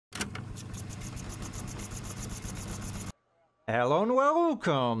Hello and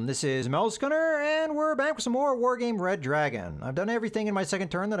welcome! This is Melsgunner, and we're back with some more Wargame Red Dragon. I've done everything in my second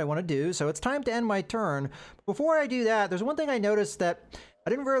turn that I want to do, so it's time to end my turn. Before I do that, there's one thing I noticed that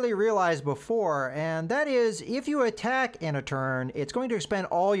I didn't really realize before, and that is, if you attack in a turn, it's going to expend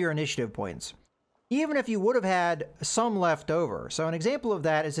all your initiative points, even if you would have had some left over. So an example of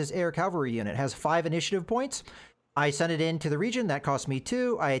that is this air cavalry unit. It has 5 initiative points. I send it into the region, that cost me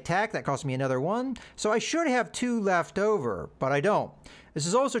 2. I attack, that cost me another 1. So I should have 2 left over, but I don't. This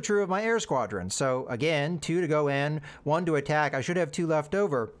is also true of my air squadron. So again, 2 to go in, 1 to attack. I should have 2 left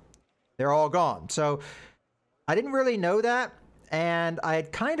over. They're all gone. So I didn't really know that, and I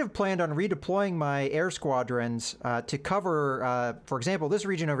had kind of planned on redeploying my air squadrons to cover, for example, this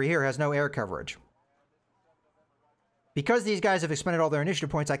region over here has no air coverage. Because these guys have expended all their initiative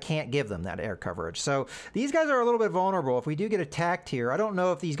points, I can't give them that air coverage. So these guys are a little bit vulnerable. If we do get attacked here, I don't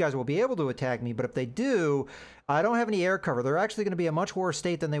know if these guys will be able to attack me, but if they do, I don't have any air cover. They're actually going to be a much worse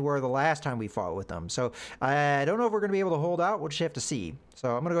state than they were the last time we fought with them. So I don't know if we're going to be able to hold out. We'll just have to see.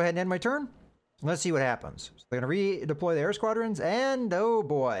 So I'm going to go ahead and end my turn. Let's see what happens. So they're going to redeploy the air squadrons, and oh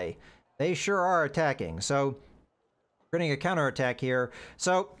boy, they sure are attacking. So we're getting a counterattack here.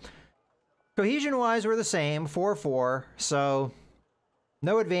 So cohesion-wise, we're the same, 4-4, so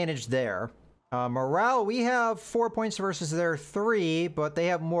no advantage there. Morale, we have 4 points versus their 3, but they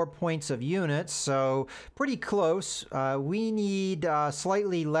have more points of units, so pretty close. We need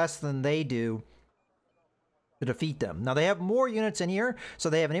slightly less than they do to defeat them. Now, they have more units in here, so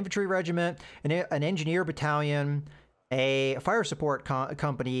they have an infantry regiment, an engineer battalion, a fire support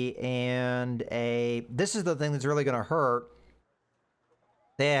company, and this is the thing that's really going to hurt.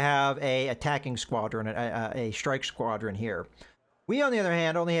 They have a attacking squadron, a strike squadron here. We, on the other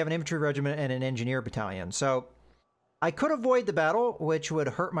hand, only have an infantry regiment and an engineer battalion. So I could avoid the battle, which would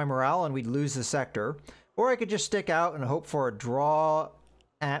hurt my morale and we'd lose the sector. Or I could just stick out and hope for a draw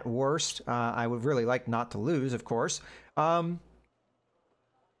at worst. I would really like not to lose, of course. What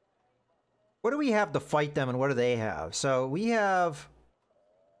do we have to fight them and what do they have? So we have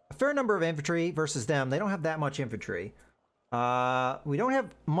a fair number of infantry versus them. They don't have that much infantry. We don't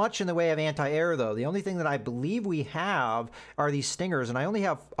have much in the way of anti-air, though. The only thing that I believe we have are these stingers, and I only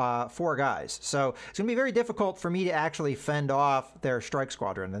have 4 guys. So it's going to be very difficult for me to actually fend off their strike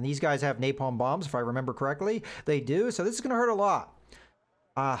squadron. And these guys have napalm bombs, if I remember correctly. They do, so this is going to hurt a lot.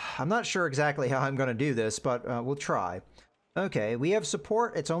 I'm not sure exactly how I'm going to do this, but we'll try. Okay, we have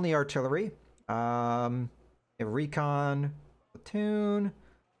support. It's only artillery. We have recon, platoon.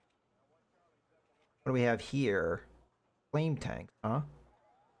 What do we have here? Flame tank, huh?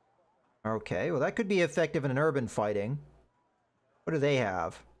 Okay, well that could be effective in an urban fighting. What do they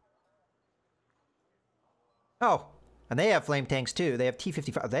have? Oh, and they have flame tanks too. They have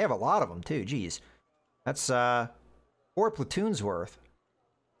T-55. They have a lot of them too, geez. That's 4 platoons worth.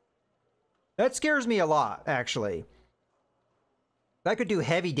 That scares me a lot, actually. That could do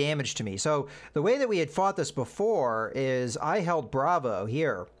heavy damage to me. So the way that we had fought this before is I held Bravo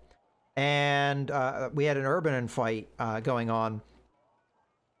here. And we had an urban fight going on.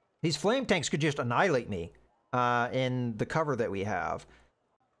 These flame tanks could just annihilate me in the cover that we have.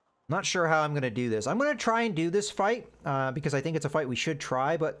 Not sure how I'm going to do this. I'm going to try and do this fight because I think it's a fight we should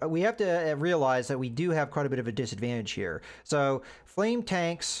try, but we have to realize that we do have quite a bit of a disadvantage here. So flame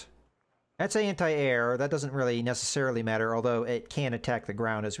tanks, that's anti-air. That doesn't really necessarily matter, although it can attack the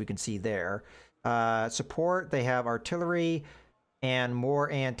ground, as we can see there. Support, they have artillery and more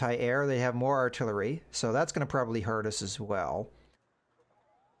anti-air. They have more artillery, so that's going to probably hurt us as well.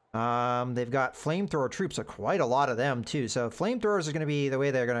 They've got flamethrower troops, so quite a lot of them too. So flamethrowers are going to be the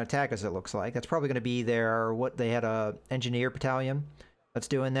way they're going to attack us, it looks like. That's probably going to be their, what, they had a engineer battalion that's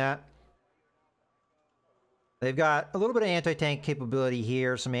doing that. They've got a little bit of anti-tank capability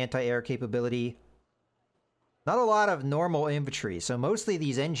here, some anti-air capability. Not a lot of normal infantry, so mostly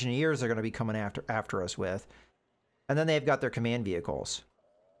these engineers are going to be coming after us with. And then they've got their command vehicles.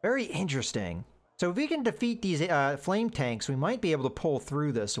 Very interesting. So if we can defeat these flame tanks, we might be able to pull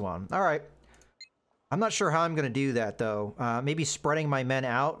through this one. All right. I'm not sure how I'm going to do that, though. Maybe spreading my men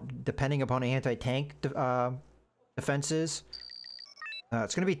out, depending upon anti-tank defenses.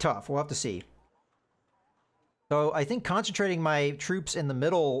 It's going to be tough. We'll have to see. So I think concentrating my troops in the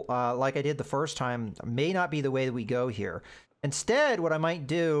middle, like I did the first time, may not be the way that we go here. Instead, what I might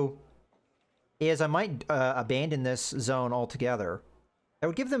do is I might abandon this zone altogether. That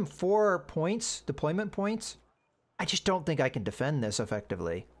would give them 4 points, deployment points. I just don't think I can defend this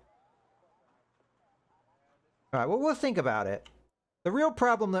effectively. All right, well, we'll think about it. The real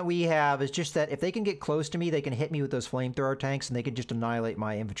problem that we have is just that if they can get close to me, they can hit me with those flamethrower tanks and they can just annihilate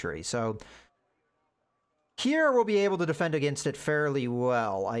my infantry. So Here we'll be able to defend against it fairly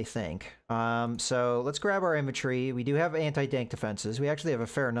well, I think. So let's grab our infantry. We do have anti-tank defenses. We actually have a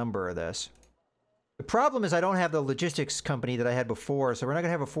fair number of this. The problem is I don't have the logistics company that I had before, so we're not going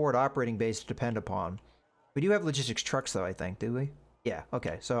to have a forward operating base to depend upon. We do have logistics trucks, though, I think, do we? Yeah,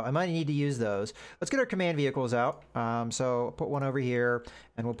 okay, so I might need to use those. Let's get our command vehicles out. So I'll put one over here,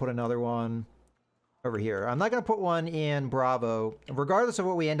 and we'll put another one over here. I'm not going to put one in Bravo. Regardless of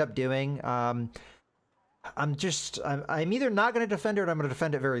what we end up doing, I'm either not going to defend it or I'm going to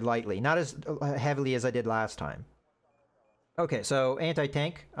defend it very lightly. Not as heavily as I did last time. Okay, so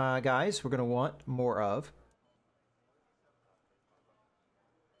anti-tank guys, we're going to want more of.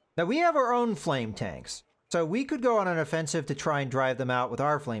 Now, we have our own flame tanks. So we could go on an offensive to try and drive them out with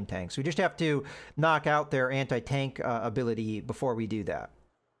our flame tanks. We just have to knock out their anti-tank ability before we do that.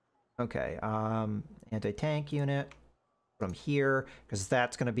 Okay, anti-tank unit. Put them here, because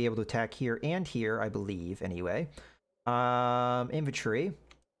that's going to be able to attack here and here, I believe, anyway. Infantry.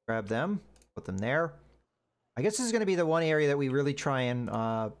 Grab them. Put them there. I guess this is going to be the one area that we really try and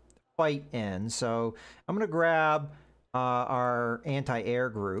fight in. So I'm going to grab our anti-air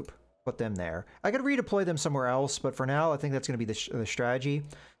group. Put them there. I could redeploy them somewhere else, but for now, I think that's going to be the strategy.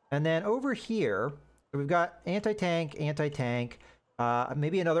 And then over here, we've got anti-tank, anti-tank,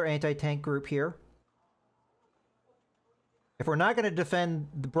 maybe another anti-tank group here. If we're not going to defend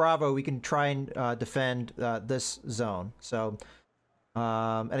the Bravo, we can try and defend this zone. So,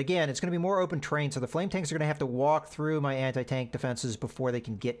 and again, it's going to be more open terrain, so the flame tanks are going to have to walk through my anti-tank defenses before they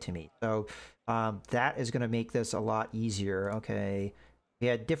can get to me. So that is going to make this a lot easier. Okay. We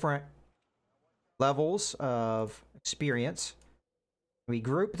had different levels of experience. We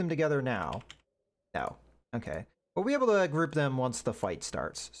group them together now. No. Okay. We'll be able to group them once the fight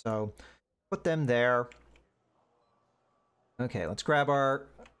starts. So put them there. Okay, let's grab our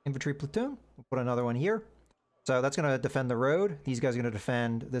infantry platoon. We'll put another one here. So that's going to defend the road. These guys are going to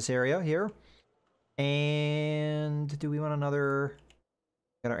defend this area here. And do we want another...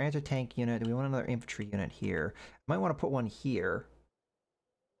 Got our anti-tank unit. Do we want another infantry unit here? Might want to put one here.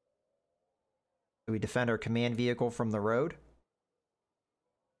 Do we defend our command vehicle from the road?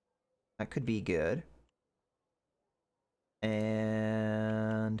 That could be good.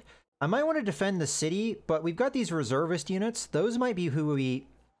 And I might want to defend the city, but we've got these reservist units. Those might be who we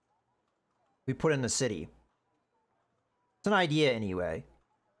put in the city. It's an idea anyway.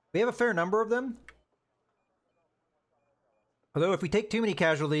 We have a fair number of them. Although if we take too many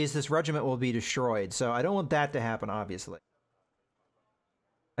casualties, this regiment will be destroyed. So I don't want that to happen, obviously.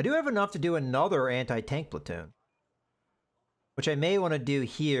 I do have enough to do another anti-tank platoon, which I may want to do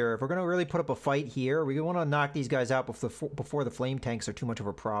here. If we're going to really put up a fight here, we want to knock these guys out before the flame tanks are too much of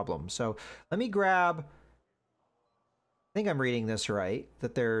a problem. So let me grab... I think I'm reading this right,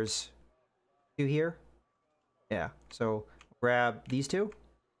 that there's two here. Yeah, so grab these two.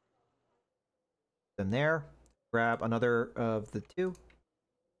 Them there. Grab another of the two.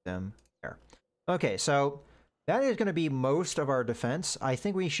 Them there. Okay, so... that is going to be most of our defense. I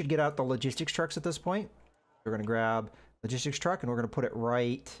think we should get out the logistics trucks at this point. We're going to grab logistics truck and we're going to put it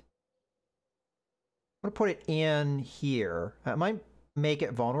right... I'm going to put it in here. It might make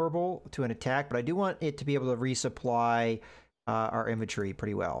it vulnerable to an attack, but I do want it to be able to resupply our infantry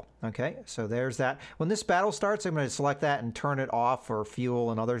pretty well. Okay, so there's that. When this battle starts, I'm going to select that and turn it off for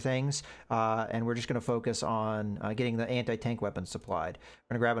fuel and other things. And we're just going to focus on getting the anti-tank weapons supplied.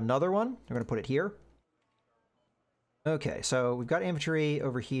 We're going to grab another one. We're going to put it here. Okay, so we've got infantry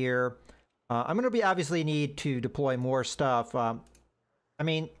over here. I'm going to be obviously need to deploy more stuff. I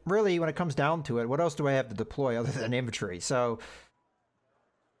mean, really, when it comes down to it, what else do I have to deploy other than infantry? So,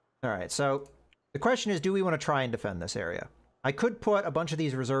 all right, so the question is, do we want to try and defend this area? I could put a bunch of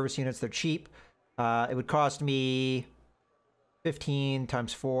these reservist units. They're cheap. It would cost me 15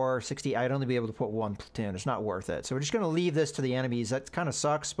 times 4, 60. I'd only be able to put one platoon. It's not worth it. So we're just going to leave this to the enemies. That kind of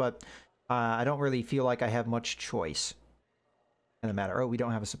sucks, but... I don't really feel like I have much choice in the matter. Oh, we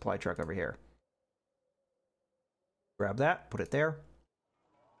don't have a supply truck over here. Grab that, put it there.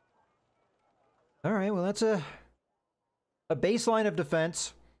 All right, well, that's a baseline of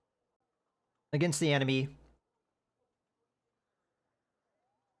defense against the enemy.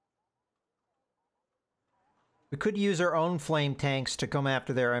 We could use our own flame tanks to come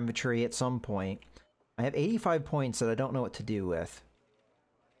after their infantry at some point. I have 85 points that I don't know what to do with.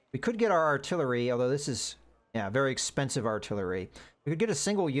 We could get our artillery, although this is, yeah, very expensive artillery. We could get a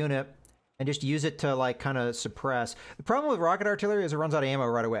single unit and just use it to, like, kind of suppress. The problem with rocket artillery is it runs out of ammo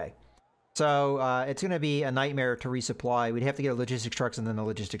right away. So it's going to be a nightmare to resupply. We'd have to get a logistics trucks, and then the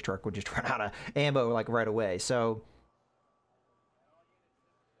logistics truck would just run out of ammo, like, right away. So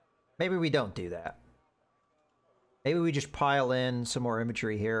maybe we don't do that. Maybe we just pile in some more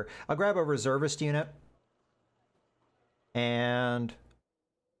infantry here. I'll grab a reservist unit. And...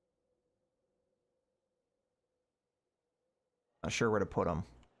 not sure where to put them.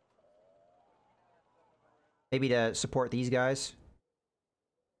 Maybe to support these guys.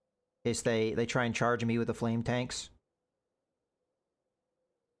 In case they try and charge me with the flame tanks.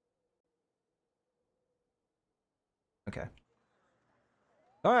 Okay.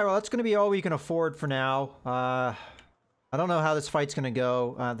 Alright, well that's going to be all we can afford for now. I don't know how this fight's going to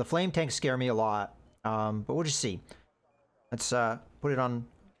go. The flame tanks scare me a lot. But we'll just see. Let's put it on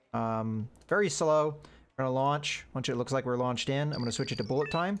very slow. We're going to launch. Once it looks like we're launched in, I'm going to switch it to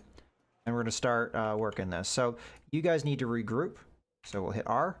bullet time. And we're going to start working this. So you guys need to regroup. So we'll hit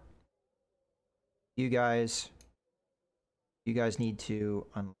R. You guys need to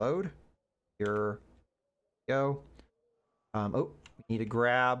unload. Here we go. Oh, we need to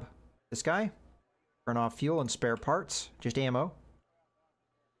grab this guy. Turn off fuel and spare parts. Just ammo.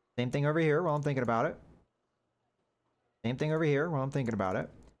 Same thing over here while I'm thinking about it. Same thing over here while I'm thinking about it.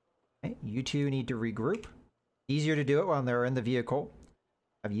 Okay, you two need to regroup. Easier to do it while they're in the vehicle.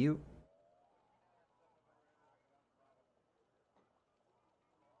 Have you...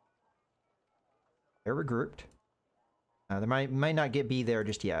 they're regrouped. They might not be there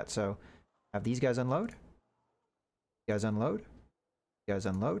just yet, so have these guys unload. You guys unload. You guys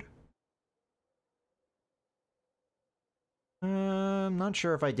unload. I'm not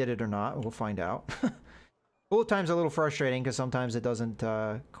sure if I did it or not. We'll find out. Bullet time's a little frustrating because sometimes it doesn't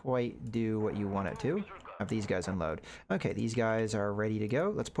quite do what you want it to. Have these guys unload. Okay, these guys are ready to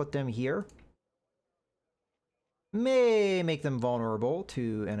go. Let's put them here. May make them vulnerable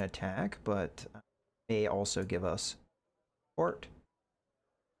to an attack, but may also give us support.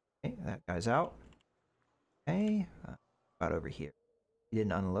 Okay, that guy's out. Okay, about over here. You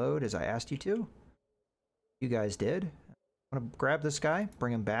didn't unload as I asked you to. You guys did. I'm gonna grab this guy,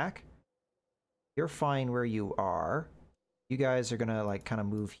 bring him back. You're fine where you are. You guys are gonna like kind of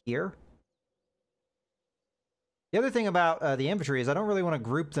move here. The other thing about the infantry is I don't really want to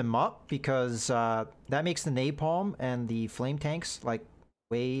group them up because that makes the napalm and the flame tanks like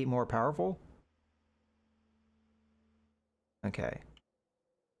way more powerful. Okay.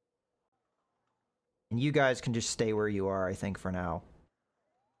 And you guys can just stay where you are, I think, for now.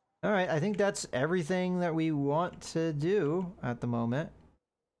 Alright, I think that's everything that we want to do at the moment.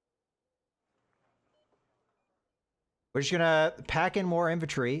 We're just gonna pack in more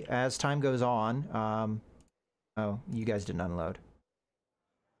infantry as time goes on. Oh, you guys didn't unload.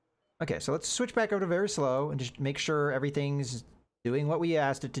 Okay, so let's switch back over to very slow and just make sure everything's doing what we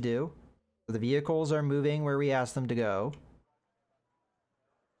asked it to do. So the vehicles are moving where we asked them to go.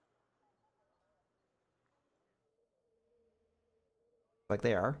 Like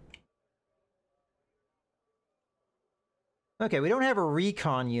they are. Okay, we don't have a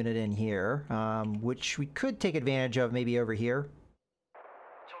recon unit in here, which we could take advantage of maybe over here.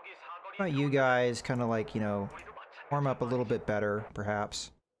 How about you guys kind of like, you know, warm up a little bit better,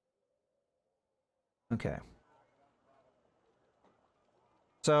 perhaps. Okay.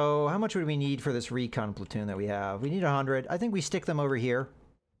 So, how much would we need for this recon platoon that we have? We need 100. I think we stick them over here.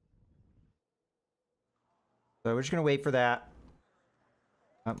 So, we're just going to wait for that.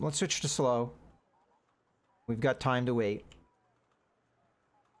 Let's switch to slow. We've got time to wait.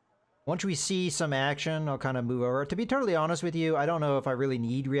 Once we see some action, I'll kind of move over. To be totally honest with you, I don't know if I really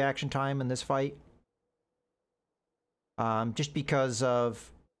need reaction time in this fight. Just because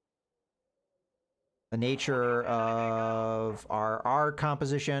of the nature of our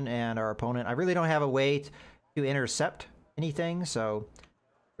composition and our opponent. I really don't have a way to intercept anything, so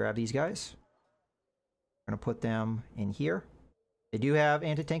grab these guys. I'm going to put them in here. They do have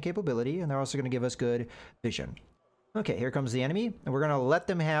anti-tank capability, and they're also going to give us good vision. Okay, here comes the enemy, and we're going to let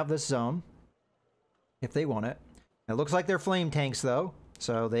them have this zone if they want it. It looks like they're flame tanks, though,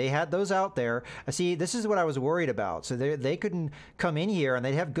 so they had those out there. See, this is what I was worried about. So they couldn't come in here, and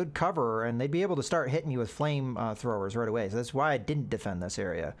they'd have good cover, and they'd be able to start hitting me with flame throwers right away. So that's why I didn't defend this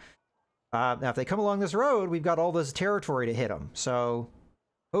area. Now, if they come along this road, we've got all this territory to hit them. So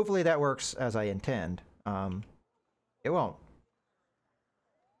hopefully that works as I intend. It won't.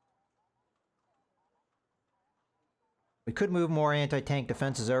 We could move more anti-tank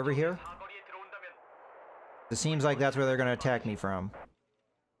defenses over here. It seems like that's where they're going to attack me from.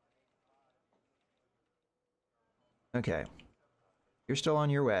 Okay. You're still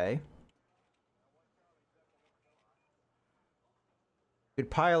on your way. We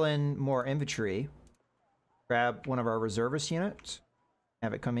could pile in more infantry. Grab one of our reservist units.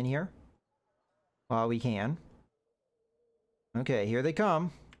 Have it come in here. While we can. Okay, here they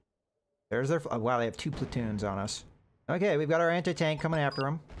come. There's their... oh, wow, they have 2 platoons on us. Okay, we've got our anti-tank coming after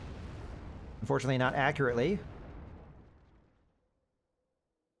him. Unfortunately, not accurately.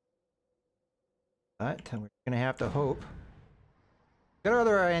 But we're gonna have to hope. Got our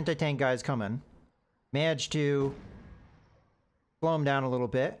other anti-tank guys coming. Managed to slow him down a little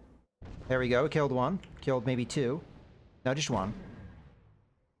bit. There we go. Killed one. Killed maybe two. No, just one.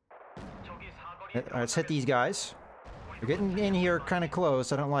 Alright, let's hit these guys. They're getting in here kind of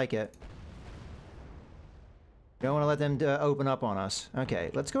close. I don't like it. Don't want to let them open up on us. Okay,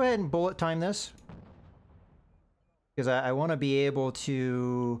 let's go ahead and bullet time this. Because I want to be able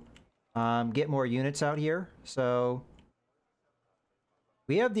to get more units out here. So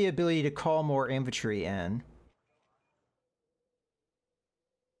we have the ability to call more infantry in.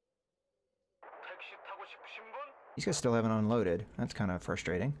 These guys still haven't unloaded. That's kind of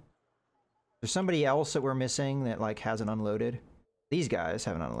frustrating. There's somebody else that we're missing that like hasn't unloaded. These guys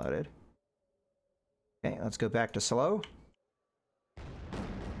haven't unloaded. Okay, let's go back to slow.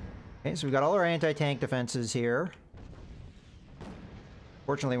 Okay, so we've got all our anti-tank defenses here.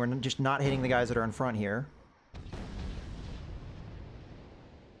 Fortunately, we're just not hitting the guys that are in front here.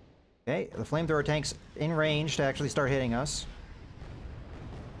 Okay, the flamethrower tank's in range to actually start hitting us.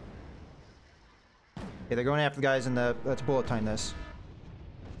 Okay, they're going after the guys in the... Let's bullet time this.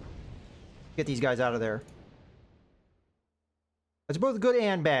 Get these guys out of there. It's both good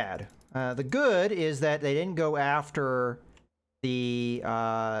and bad. The good is that they didn't go after the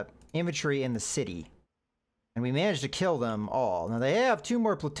infantry in the city. And we managed to kill them all. Now, they have 2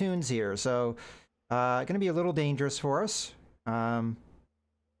 more platoons here, so going to be a little dangerous for us. Have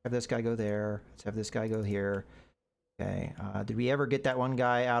this guy go there. Let's have this guy go here. Okay. Did we ever get that one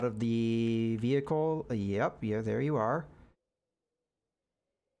guy out of the vehicle? Yep. Yeah, there you are.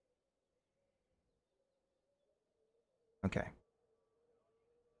 Okay.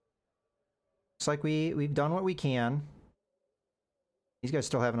 Looks like we've done what we can. These guys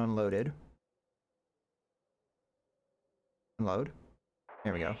still haven't unloaded. Unload.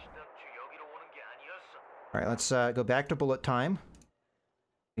 There we go. Alright, let's go back to bullet time.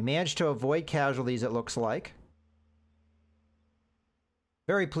 We managed to avoid casualties, it looks like.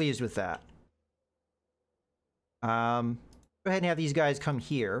 Very pleased with that. Go ahead and have these guys come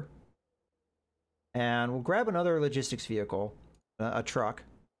here. And we'll grab another logistics vehicle. A truck.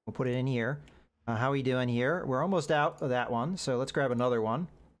 We'll put it in here. How are we doing here? We're almost out of that one, so let's grab another one.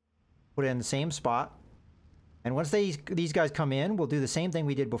 Put it in the same spot. And once these guys come in, we'll do the same thing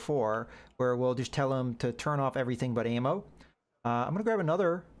we did before, where we'll just tell them to turn off everything but ammo. I'm going to grab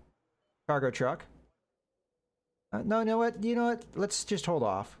another cargo truck. No, you know what? You know what? Let's just hold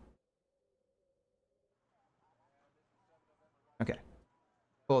off. Okay.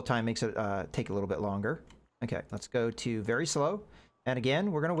 Bullet time makes it take a little bit longer. Okay, let's go to very slow. And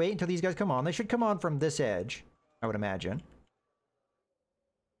again, we're going to wait until these guys come on. They should come on from this edge, I would imagine.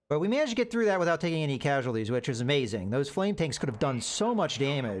 But we managed to get through that without taking any casualties, which is amazing. Those flame tanks could have done so much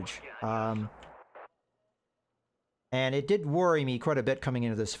damage. And it did worry me quite a bit coming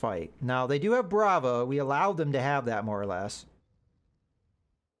into this fight. Now, they do have Bravo. We allowed them to have that, more or less.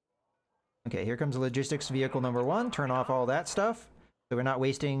 Okay, here comes logistics vehicle number 1. Turn off all that stuff. So we're not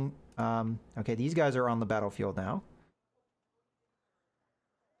wasting... okay, these guys are on the battlefield now.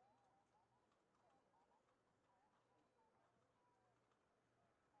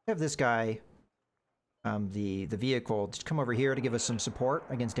 Have this guy, the vehicle, just come over here to give us some support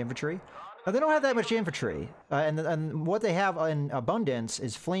against infantry. Now, they don't have that much infantry, and what they have in abundance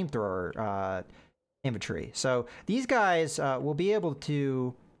is flamethrower infantry. So these guys will be able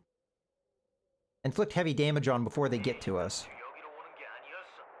to inflict heavy damage on before they get to us.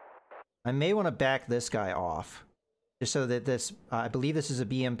 I may want to back this guy off, just so that this, I believe this is a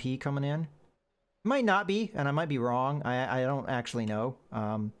BMP coming in. Might not be, and I might be wrong. I don't actually know.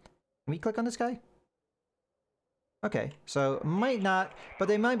 Can we click on this guy? Okay, so might not, but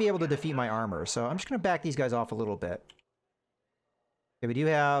they might be able to defeat my armor. So I'm just going to back these guys off a little bit. Okay, we do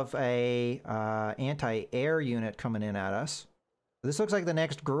have a anti-air unit coming in at us. This looks like the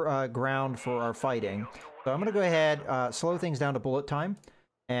next ground for our fighting. So I'm going to go ahead, slow things down to bullet time,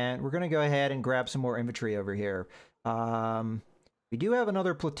 and we're going to go ahead and grab some more infantry over here. We do have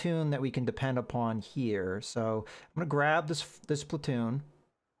another platoon that we can depend upon here, so I'm going to grab this platoon,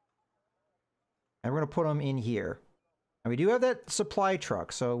 and we're going to put them in here. And we do have that supply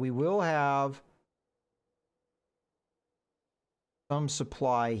truck, so we will have some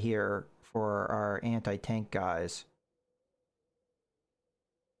supply here for our anti-tank guys.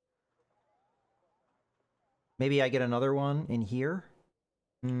 Maybe I get another one in here?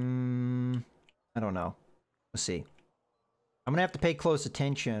 I don't know. Let's see. I'm going to have to pay close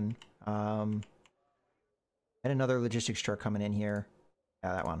attention. And another logistics truck coming in here.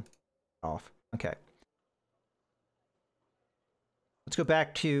 Yeah, that one. Off. Okay. Let's go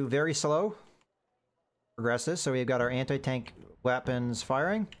back to very slow. Progress this. So we've got our anti-tank weapons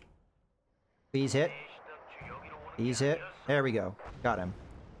firing. Please hit. Please hit. There we go. Got him.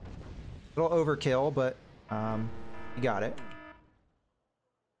 A little overkill, but you got it. Not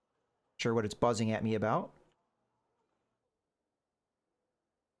sure what it's buzzing at me about.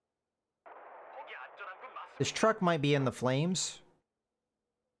 This truck might be in the flames.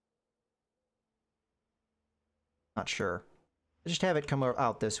 Not sure. I'll just have it come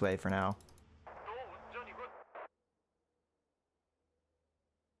out this way for now.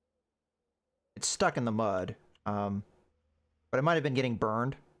 It's stuck in the mud. But it might have been getting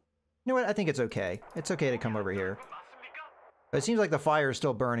burned. You know what? I think it's okay. It's okay to come over here. But it seems like the fire is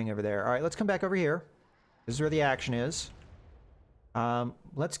still burning over there. All right, let's come back over here. This is where the action is.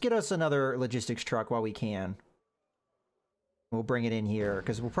 Let's get us another logistics truck while we can. We'll bring it in here,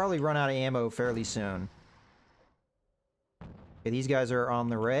 because we'll probably run out of ammo fairly soon. Okay, these guys are on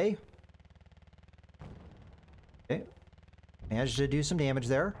the ray. Okay. Managed to do some damage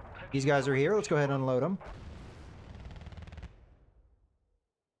there. These guys are here. Let's go ahead and unload them.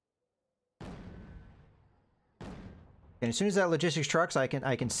 And as soon as that logistics trucks, I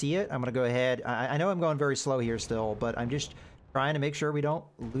can see it. I'm going to go ahead. I know I'm going very slow here still, but I'm just trying to make sure we don't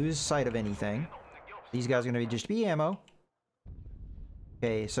lose sight of anything. These guys are going to just be ammo.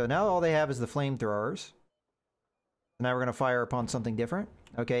 Okay, so now all they have is the flamethrowers. Now we're going to fire upon something different.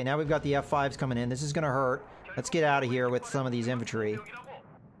 Okay, now we've got the F5s coming in. This is going to hurt. Let's get out of here with some of these infantry,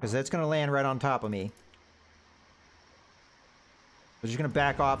 because that's going to land right on top of me. We're just going to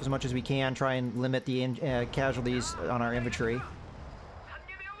back off as much as we can, try and limit the casualties on our infantry.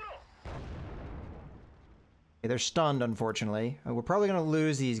 Okay, they're stunned, unfortunately. We're probably going to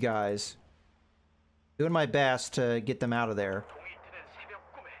lose these guys. Doing my best to get them out of there.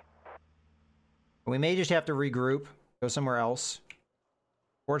 We may just have to regroup, go somewhere else.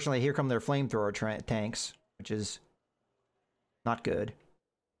 Fortunately, here come their flamethrower tanks, which is not good.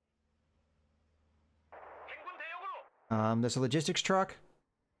 There's a logistics truck.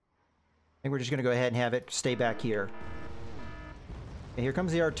 I think we're just going to go ahead and have it stay back here. Okay, here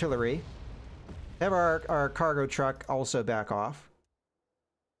comes the artillery. Have our cargo truck also back off.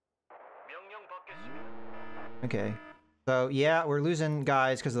 Okay. So, yeah, we're losing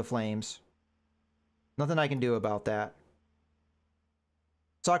guys because of the flames. Nothing I can do about that.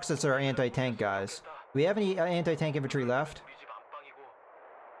 Sucks it's our anti-tank guys. Do we have any anti-tank infantry left?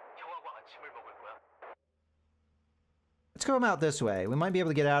 Let's come out this way. We might be able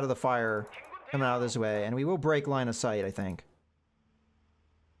to get out of the fire coming out this way, and we will break line of sight, I think.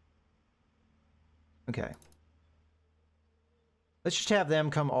 Okay. Let's just have them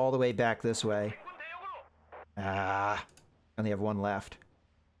come all the way back this way. Ah, only have one left.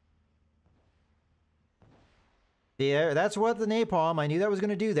 Yeah, that's what the napalm. I knew that was going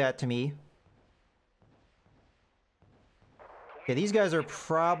to do that to me. Okay, these guys are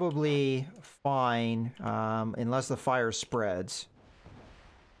probably fine, unless the fire spreads.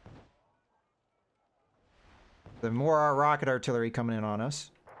 The more our rocket artillery coming in on us.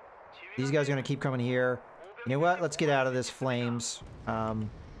 These guys are going to keep coming here. You know what? Let's get out of this flames.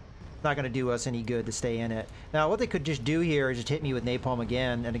 It's not going to do us any good to stay in it. Now, what they could just do here is just hit me with napalm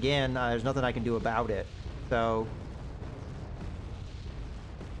again. And again, there's nothing I can do about it. So,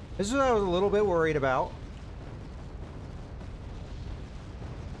 this is what I was a little bit worried about.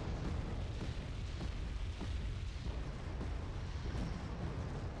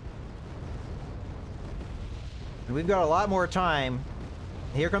 And we've got a lot more time.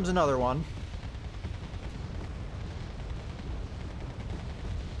 Here comes another one.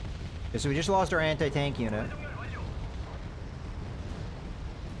 Okay, so we just lost our anti-tank unit.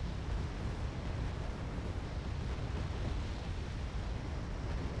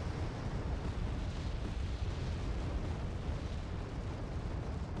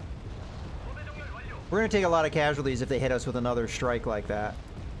 We're going to take a lot of casualties if they hit us with another strike like that.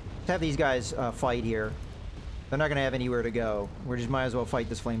 Let's have these guys fight here. They're not going to have anywhere to go. We just might as well fight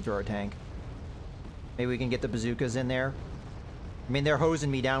this flamethrower tank. Maybe we can get the bazookas in there. I mean, they're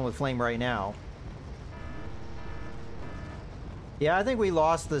hosing me down with flame right now. Yeah, I think we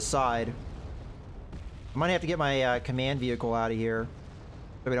lost this side. I might have to get my command vehicle out of here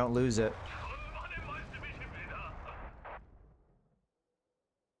so we don't lose it.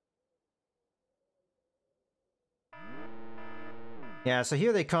 Yeah, so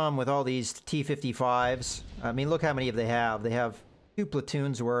here they come with all these T-55s. I mean, look how many of they have. They have 2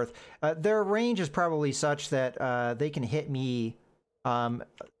 platoons worth. Their range is probably such that they can hit me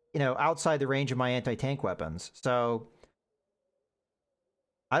you know, outside the range of my anti-tank weapons. So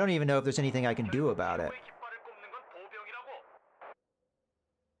I don't even know if there's anything I can do about it.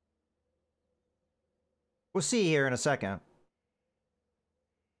 We'll see here in a second.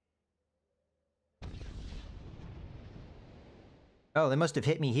 Oh, they must have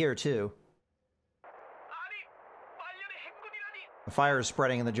hit me here too. The fire is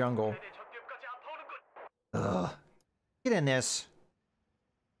spreading in the jungle. Ugh. Get in this.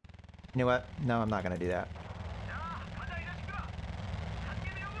 You know what? No, I'm not going to do that.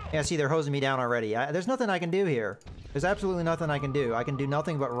 Yeah, see, they're hosing me down already. There's nothing I can do here. There's absolutely nothing I can do. I can do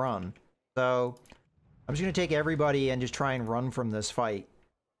nothing but run. So, I'm just going to take everybody and just try and run from this fight.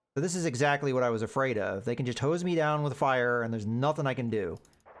 So this is exactly what I was afraid of. They can just hose me down with fire, and there's nothing I can do.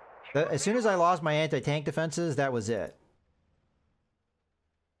 As soon as I lost my anti-tank defenses, that was it.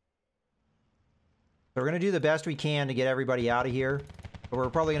 So we're going to do the best we can to get everybody out of here. But we're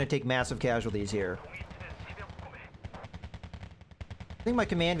probably going to take massive casualties here. I think my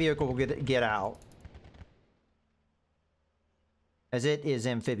command vehicle will get out. As it is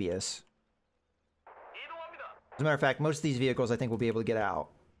amphibious. As a matter of fact, most of these vehicles I think will be able to get out.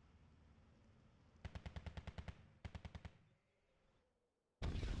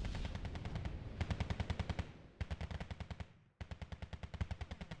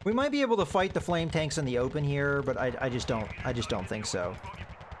 We might be able to fight the flame tanks in the open here, but I just don't think so.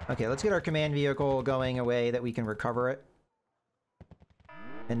 Okay, let's get our command vehicle going a way that we can recover it.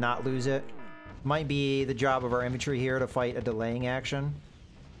 And not lose it. Might be the job of our infantry here to fight a delaying action.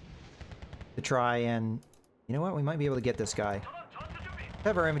 To try and... You know what? We might be able to get this guy.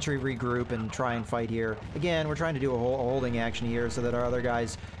 Have our infantry regroup and try and fight here. Again, we're trying to do a holding action here so that our other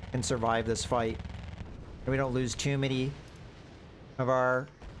guys can survive this fight. And we don't lose too many of our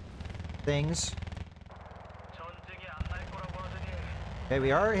things. Okay,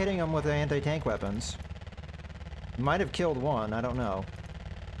 we are hitting them with the anti-tank weapons. Might have killed one, I don't know.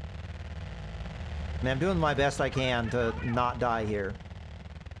 I mean, I'm doing my best I can to not die here.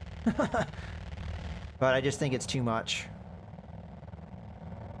 But I just think it's too much.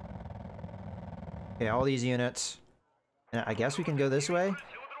 Okay, all these units. And I guess we can go this way?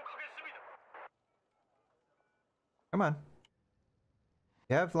 Come on.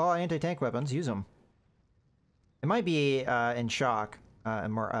 You have law anti-tank weapons, use them. It might be in shock.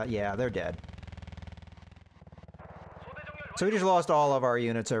 Yeah, they're dead. So we just lost all of our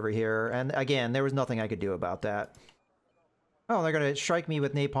units over here, and again, there was nothing I could do about that. Oh, they're gonna strike me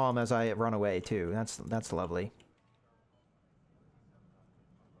with napalm as I run away too. That's lovely.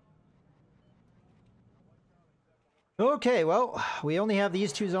 Okay, well, we only have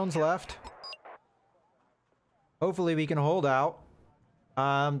these two zones left. Hopefully we can hold out.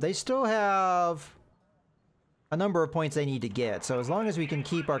 They still have a number of points they need to get, so as long as we can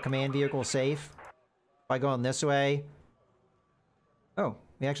keep our command vehicle safe by going this way. Oh,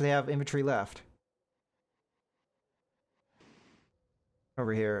 we actually have infantry left.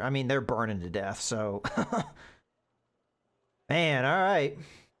 Over here. I mean, they're burning to death, so... Man, alright.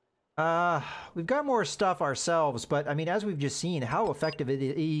 We've got more stuff ourselves, but, I mean, as we've just seen, how effective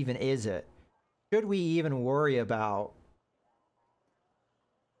even is it? Should we even worry about...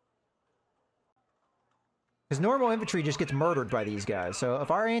 Because normal infantry just gets murdered by these guys, so if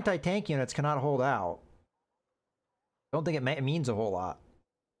our anti-tank units cannot hold out, I don't think it means a whole lot.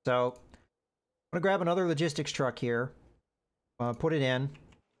 So, I'm going to grab another logistics truck here. Put it in.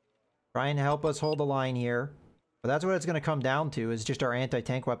 Try and help us hold the line here. But that's what it's going to come down to, is just our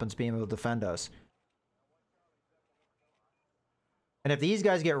anti-tank weapons being able to defend us. And if these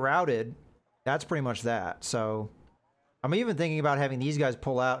guys get routed, that's pretty much that. So, I'm even thinking about having these guys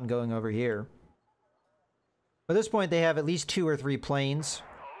pull out and going over here. At this point, they have at least 2 or 3 planes.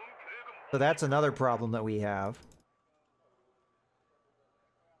 So that's another problem that we have.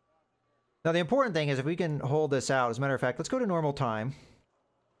 Now, the important thing is if we can hold this out, as a matter of fact, let's go to normal time.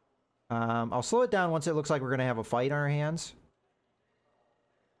 I'll slow it down once it looks like we're going to have a fight on our hands.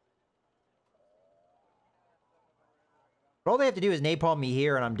 But all they have to do is napalm me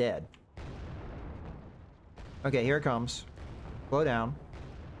here and I'm dead. Okay, here it comes. Slow down.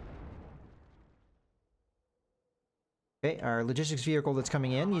 Okay, our logistics vehicle that's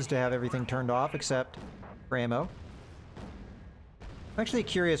coming in needs to have everything turned off except for ammo. I'm actually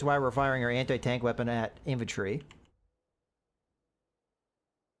curious why we're firing our anti-tank weapon at infantry.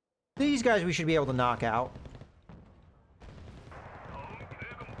 These guys we should be able to knock out.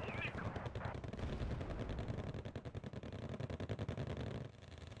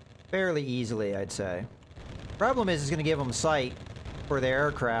 Fairly easily, I'd say. Problem is, it's going to give them sight for their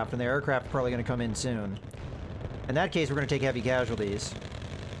aircraft, and their aircraft are probably going to come in soon. In that case, we're going to take heavy casualties.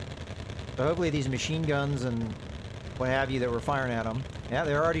 So hopefully these machine guns and what have you that we're firing at them. Yeah,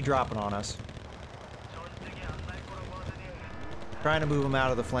 they're already dropping on us. Trying to move them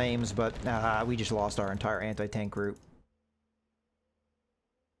out of the flames, but we just lost our entire anti-tank group.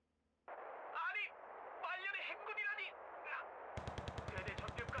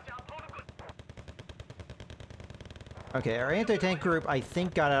 Okay, our anti-tank group, I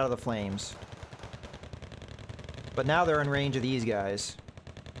think, got out of the flames. But now they're in range of these guys.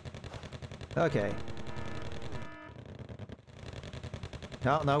 Okay.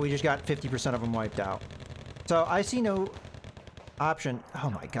 No, we just got 50% of them wiped out. So I see no option. Oh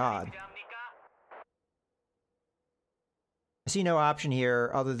my god. I see no option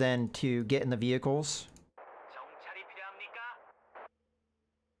here other than to get in the vehicles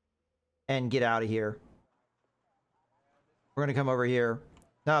and get out of here. We're gonna come over here.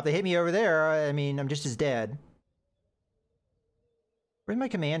 Now, if they hit me over there, I mean, I'm just as dead. Where's my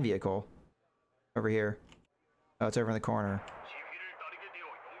command vehicle? Over here. Oh, it's over in the corner.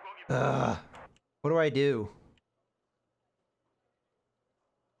 Ugh. What do I do?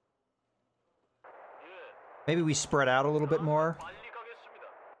 Maybe we spread out a little bit more.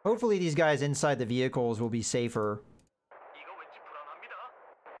 Hopefully these guys inside the vehicles will be safer.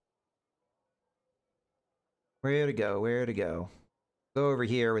 Where to go? Where to go? Go over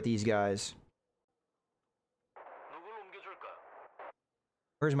here with these guys.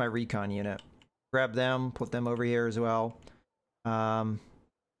 Where's my recon unit? Grab them, put them over here as well. Have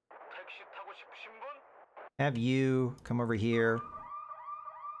you come over here.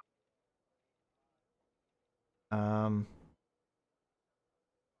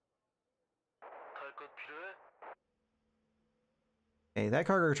 Okay, that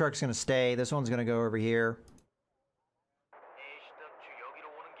cargo truck's gonna stay. This one's gonna go over here.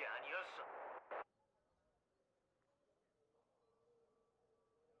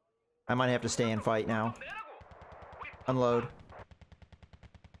 I might have to stay and fight now. Unload.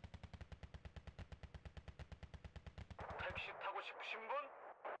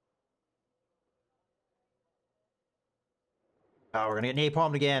 Oh, we're gonna get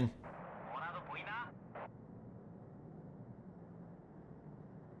napalmed again.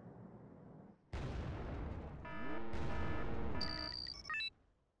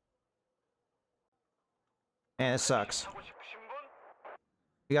 Man, this sucks.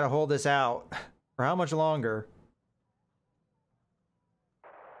 We gotta hold this out. For how much longer? I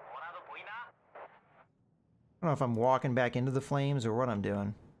don't know if I'm walking back into the flames or what I'm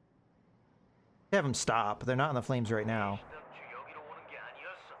doing. Have them stop. They're not in the flames right now.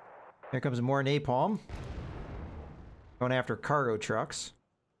 Here comes more napalm. Going after cargo trucks.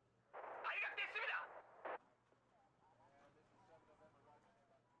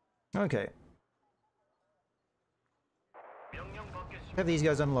 Okay. Have these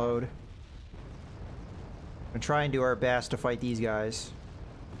guys unload. And try and do our best to fight these guys.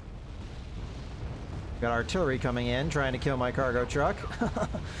 Got artillery coming in, trying to kill my cargo truck.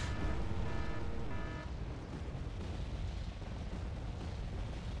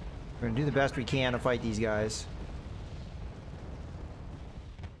 We're gonna do the best we can to fight these guys.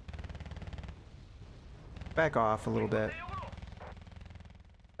 Back off a little bit.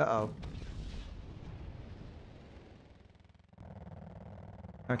 Uh-oh.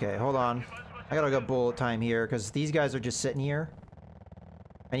 Okay, hold on. I gotta go bullet time here, because these guys are just sitting here.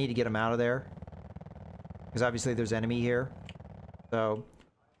 I need to get them out of there. Because obviously there's enemy here. So,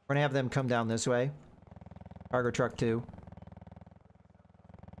 we're gonna have them come down this way. Cargo truck 2.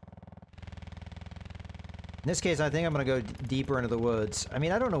 In this case, I think I'm gonna go deeper into the woods. I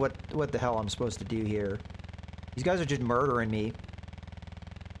mean, I don't know what the hell I'm supposed to do here. These guys are just murdering me.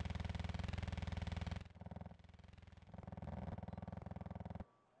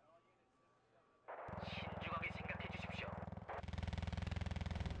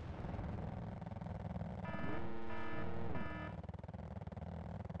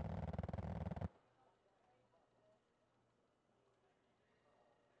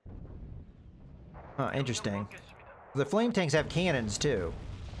 Huh, interesting. The flame tanks have cannons too,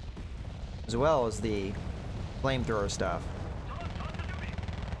 as well as the flamethrower stuff.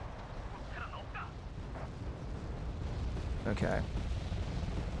 Okay.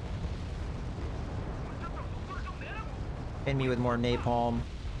 Hit me with more napalm.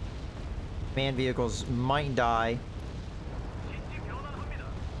 Man vehicles might die.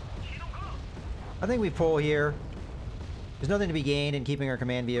 I think we pull here. There's nothing to be gained in keeping our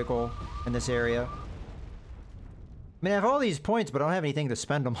command vehicle in this area. I mean, I have all these points, but I don't have anything to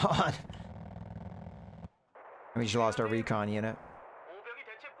spend them on. We just lost our recon unit.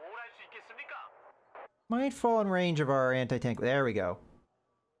 Might fall in range of our anti-tank. There we go.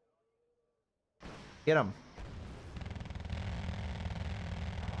 Get him.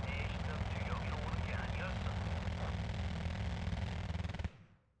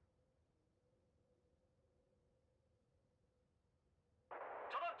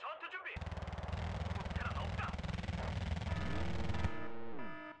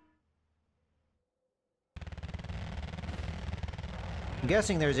 I'm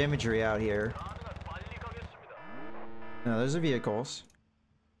guessing there's imagery out here. No, those are vehicles.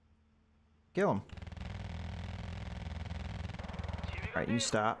 Kill them. Alright, you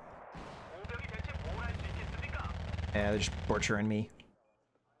stop. Yeah, they're just torturing me.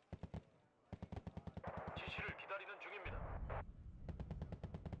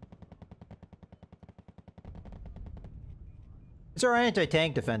 It's our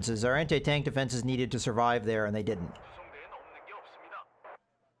anti-tank defenses. Our anti-tank defenses needed to survive there, and they didn't.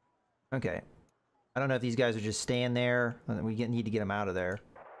 Okay. I don't know if these guys are just staying there. We need to get them out of there.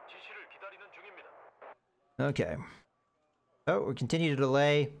 Okay. Oh, we continue to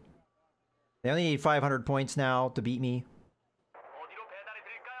delay. They only need 500 points now to beat me.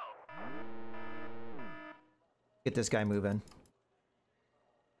 Get this guy moving.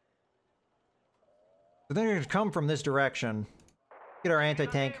 So they're going to come from this direction. Get our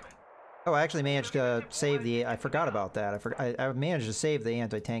anti-tank. Oh, I actually managed to save the... I forgot about that. I managed to save the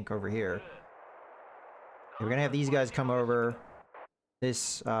anti-tank over here. We're going to have these guys come over.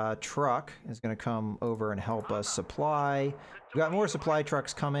 This truck is going to come over and help us supply. We've got more supply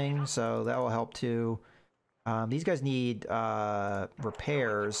trucks coming, so that will help too. These guys need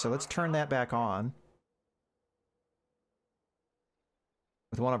repairs, so let's turn that back on.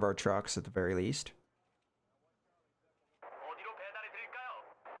 With one of our trucks, at the very least.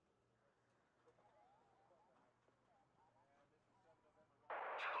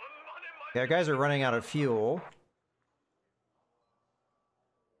 Yeah, guys are running out of fuel.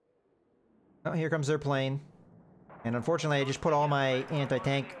 Oh, here comes their plane. And unfortunately, I just put all my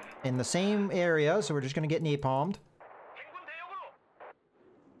anti-tank in the same area, so we're just going to get napalmed.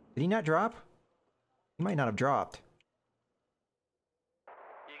 Did he not drop? He might not have dropped.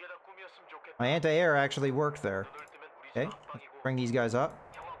 My anti-air actually worked there. Okay, let's bring these guys up.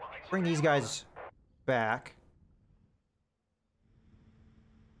 Bring these guys back.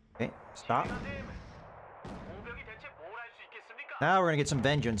 Okay, stop. Now we're gonna get some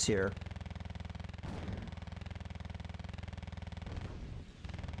vengeance here.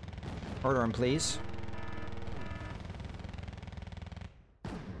 Order him, please.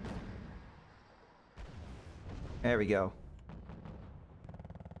 There we go.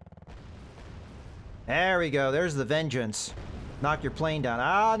 There we go. There's the vengeance. Knock your plane down.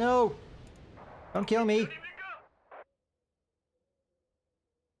 Ah, no! Don't kill me.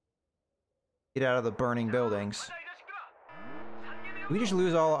 Get out of the burning buildings. Did we just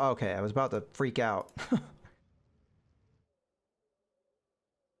lose all... Okay, I was about to freak out.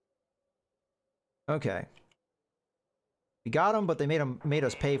 Okay. We got them, but they made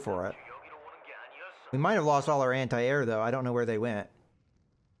us pay for it. We might have lost all our anti-air, though. I don't know where they went.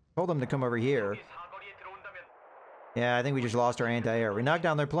 Told them to come over here. Yeah, I think we just lost our anti-air. We knocked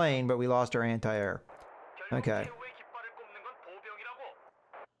down their plane, but we lost our anti-air. Okay.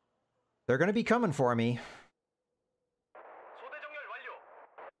 They're gonna be coming for me.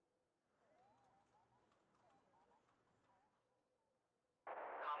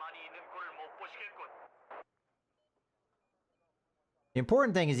 The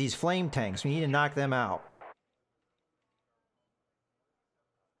important thing is these flame tanks. We need to knock them out.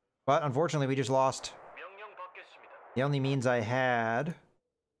 But unfortunately, we just lost the only means I had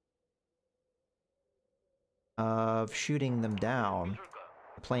of shooting them down.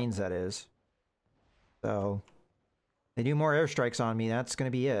 The planes, that is. So, they do more airstrikes on me. That's going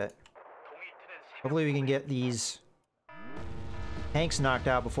to be it. Hopefully we can get these tanks knocked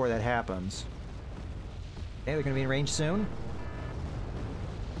out before that happens. Okay, they're going to be in range soon.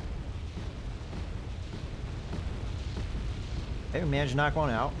 Okay, we managed to knock one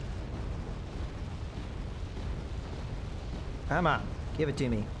out. Come on, give it to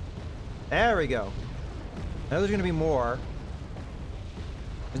me. There we go. Now there's gonna be more.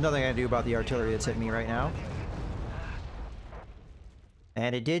 There's nothing I can do about the artillery that's hitting me right now.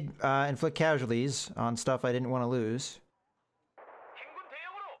 And it did inflict casualties on stuff I didn't want to lose.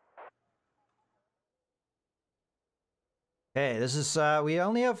 Okay, this is, we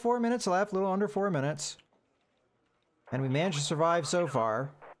only have 4 minutes left, a little under 4 minutes. And we managed to survive so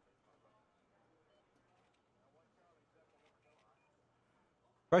far.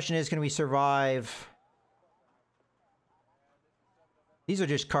 Question is, can we survive? These are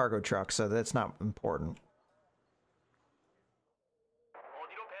just cargo trucks, so that's not important.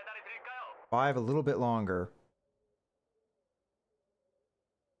 5 a little bit longer.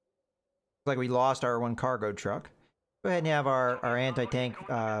 Looks like we lost our one cargo truck. Go ahead and have our anti-tank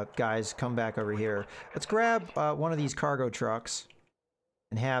guys come back over here. Let's grab one of these cargo trucks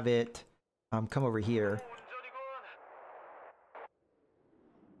and have it come over here.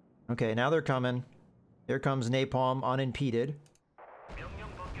 Okay, now they're coming. Here comes Napalm unimpeded.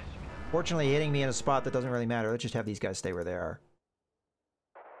 Fortunately, hitting me in a spot that doesn't really matter. Let's just have these guys stay where they are.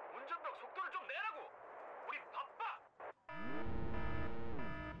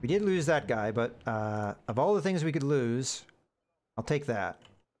 We did lose that guy, but of all the things we could lose, I'll take that.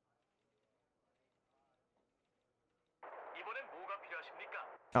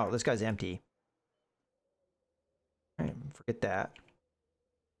 Oh, this guy's empty. All right, forget that.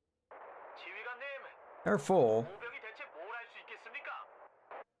 They're full.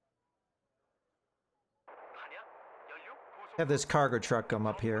 Have this cargo truck come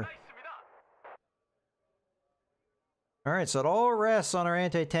up here. Alright, so it all rests on our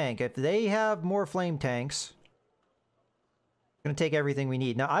anti-tank. If they have more flame tanks, it's going to take everything we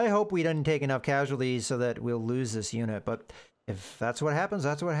need. Now, I hope we didn't take enough casualties so that we'll lose this unit, but if that's what happens,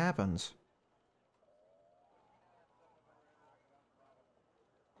 that's what happens.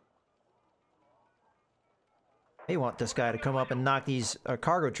 They want this guy to come up and knock these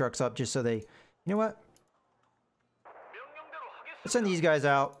cargo trucks up just so they... You know what? Let's send these guys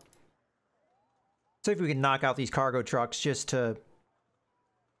out. See if we can knock out these cargo trucks just to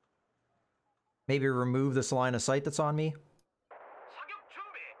maybe remove this line of sight that's on me.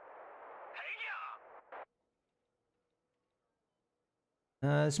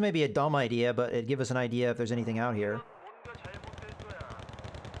 This may be a dumb idea, but it'd give us an idea if there's anything out here.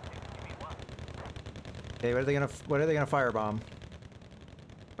 Okay, what are they gonna firebomb?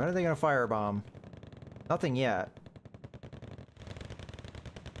 What are they gonna firebomb? Nothing yet.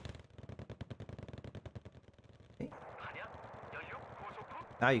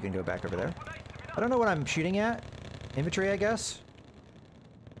 Now you can go back over there. I don't know what I'm shooting at. Infantry, I guess?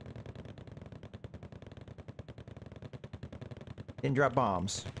 Didn't drop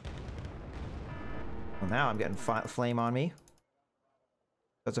bombs. Well, now I'm getting flame on me.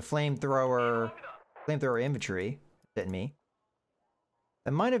 That's a flamethrower. Flamethrower infantry hitting me.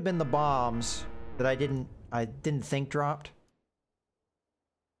 That might have been the bombs that I didn't think dropped.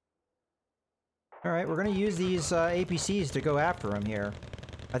 Alright, we're gonna use these APCs to go after them here.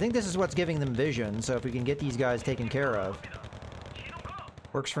 I think this is what's giving them vision, so if we can get these guys taken care of.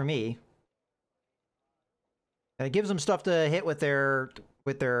 Works for me. And it gives them stuff to hit with their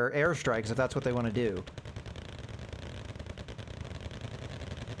airstrikes if that's what they want to do.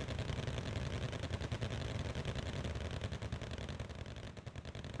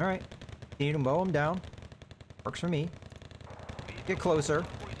 Alright. Continue to mow them down. Works for me. Get closer.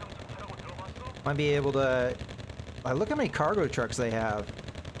 Might be able to... look how many cargo trucks they have.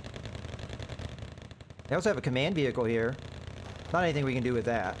 They also have a command vehicle here. Not anything we can do with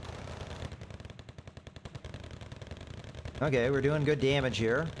that. Okay, we're doing good damage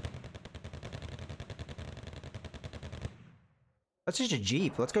here. That's just a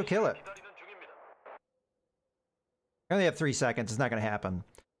Jeep. Let's go kill it. I only have 3 seconds. It's not going to happen.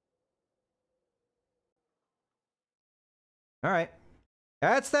 Alright.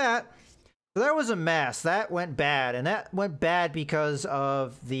 That's that. So that was a mess. That went bad. And that went bad because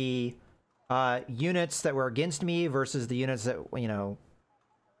of the units that were against me versus the units that, you know...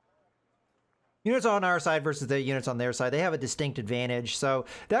 Units on our side versus the units on their side. They have a distinct advantage. So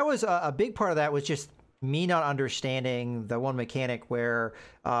that was a big part of that was just me not understanding the one mechanic where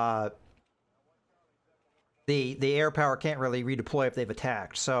the air power can't really redeploy if they've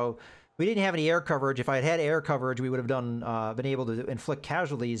attacked. So we didn't have any air coverage. If I had air coverage, we would have been able to inflict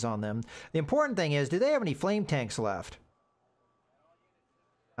casualties on them. The important thing is, do they have any flame tanks left?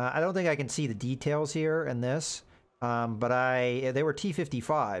 I don't think I can see the details here in this, but they were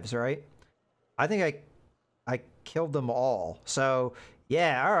T-55s, right? I think I killed them all. So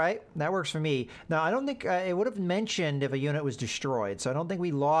yeah, all right, that works for me. Now I don't think it would have mentioned if a unit was destroyed, so I don't think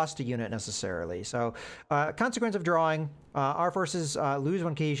we lost a unit necessarily. So consequence of drawing, our forces lose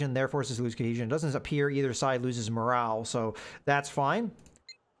one cohesion, their forces lose cohesion. It doesn't appear either side loses morale, so that's fine.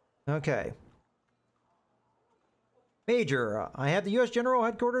 Okay. Major, I have the U.S. General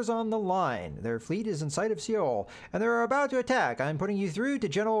Headquarters on the line. Their fleet is in sight of Seoul, and they're about to attack. I'm putting you through to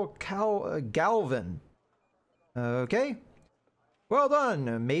General Galvin. Okay. Well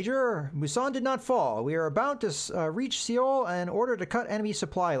done, Major. Busan did not fall. We are about to reach Seoul in order to cut enemy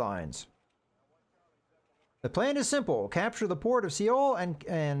supply lines. The plan is simple. Capture the port of Seoul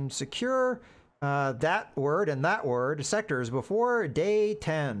and secure that word sectors before day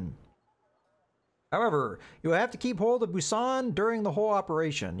 10. However, you'll have to keep hold of Busan during the whole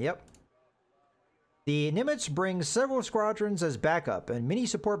operation. Yep. The Nimitz brings several squadrons as backup, and many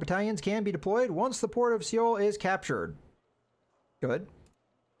support battalions can be deployed once the port of Seoul is captured. Good.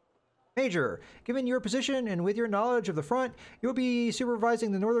 Major, given your position and with your knowledge of the front, you'll be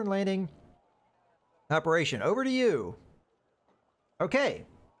supervising the northern landing operation. Over to you. Okay.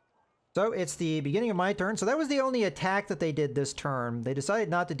 So it's the beginning of my turn. So that was the only attack that they did this turn. They decided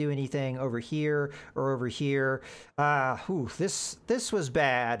not to do anything over here or over here. This was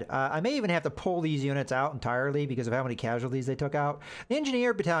bad. I may even have to pull these units out entirely because of how many casualties they took out. The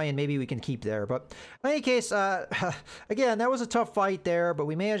engineer battalion, maybe we can keep there. But in any case, again, that was a tough fight there, but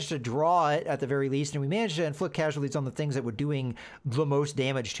we managed to draw it at the very least, and we managed to inflict casualties on the things that were doing the most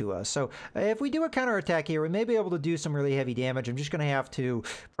damage to us. So if we do a counterattack here, we may be able to do some really heavy damage. I'm just going to have to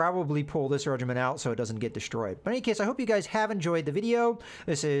probably pull this regiment out so it doesn't get destroyed. But in any case, I hope you guys have enjoyed the video.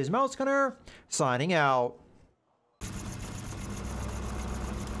 This is Mouse Gunner signing out.